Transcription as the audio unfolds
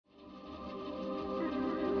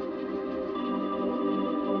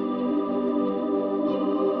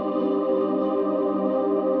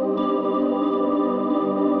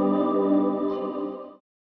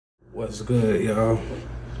What's good, y'all?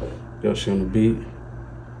 Yoshi on the beat.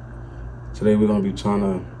 Today we're gonna be trying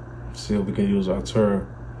to see if we can use Arturia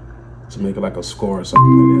to make it like a score or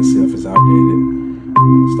something like that, see if it's outdated,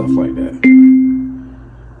 stuff like that.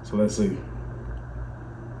 So let's see.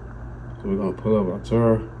 So we're gonna pull up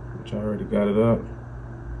Arturia, which I already got it up.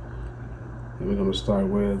 And we're gonna start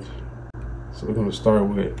with,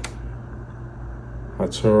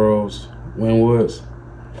 Arturia's Winwoods.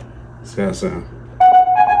 See how it sounds.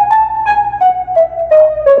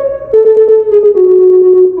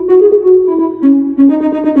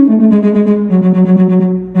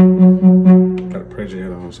 Got a pressure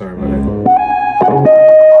head on, sorry about that.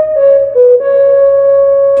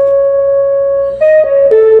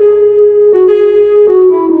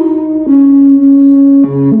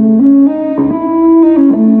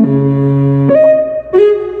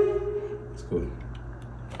 That's cool.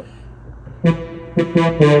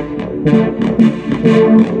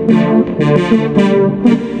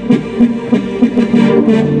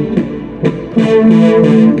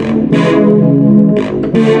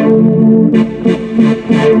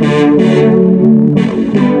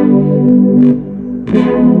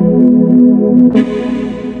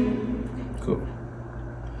 Cool.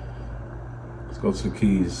 Let's go to the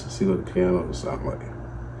keys, see what the piano will sound like.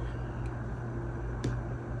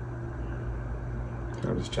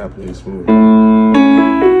 Got this Japanese smooth.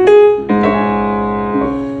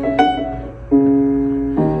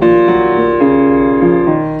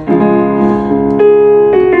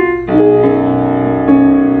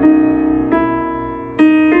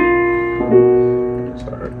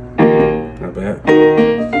 Sorry, not bad.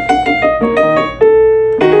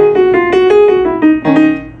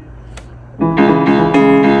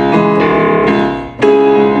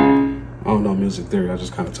 I don't know music theory, I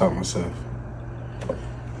just kind of taught myself.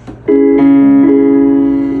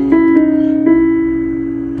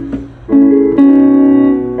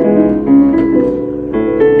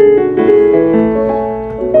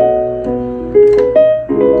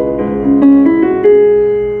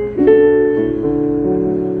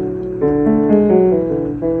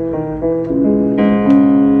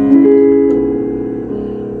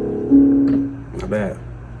 Not bad.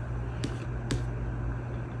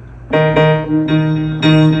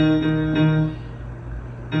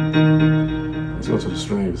 Let's go to the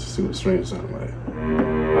strings, see what the strings sound like.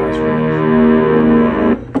 High strings.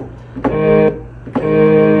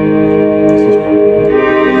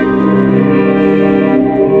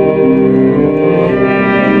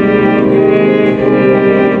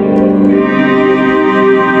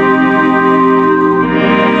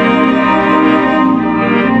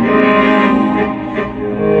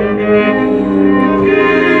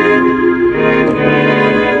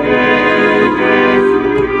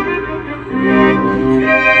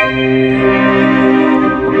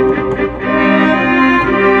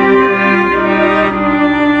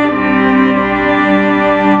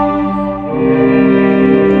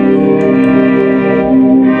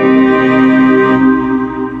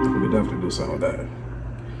 Some of that.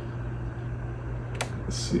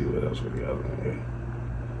 Let's see what else we got in here.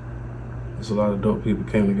 There's a lot of dope people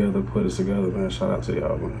came together, put this together, man. Shout out to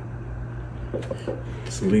y'all, man.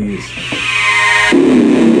 Some leads.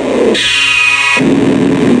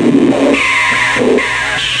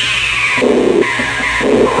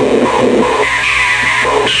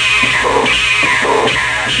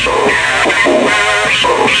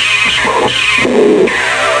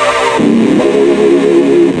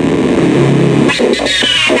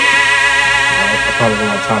 Probably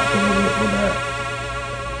on top of it a little bit,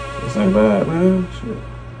 but this ain't bad, man. Shit.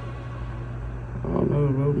 I don't know,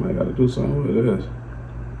 bro. Might gotta do something with this.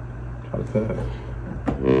 Try to cut it.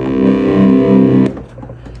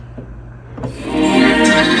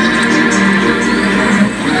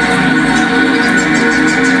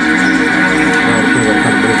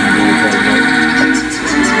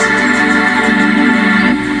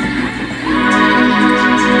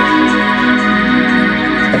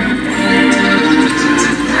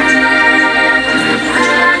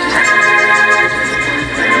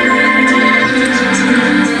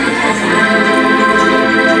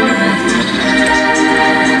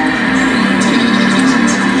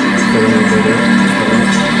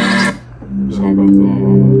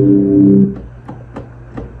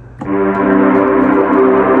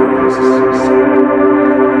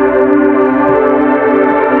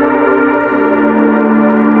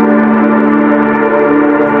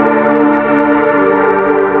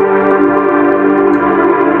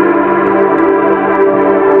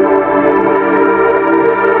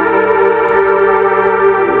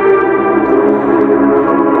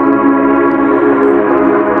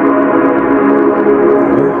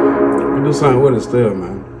 fine with it still,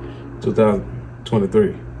 man.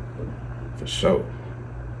 2023. For sure.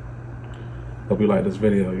 Hope you like this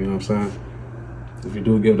video, you know what I'm saying? If you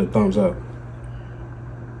do, give it a thumbs up.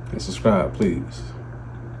 And subscribe, please.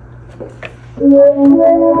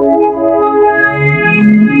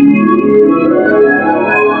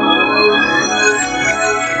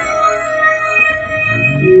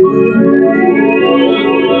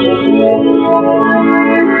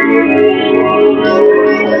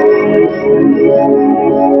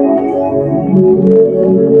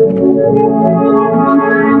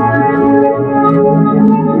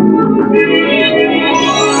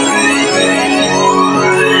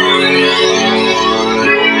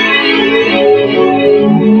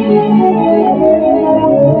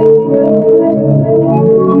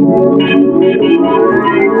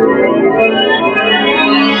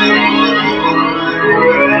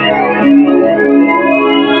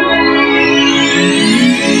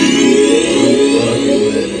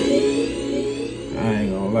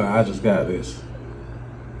 I just got this.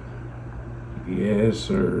 Yes,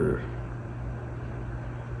 sir.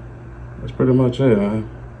 That's pretty much it, man.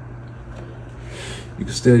 You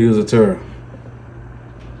can still use Arturia.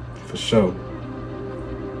 For sure.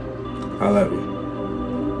 Holla at me.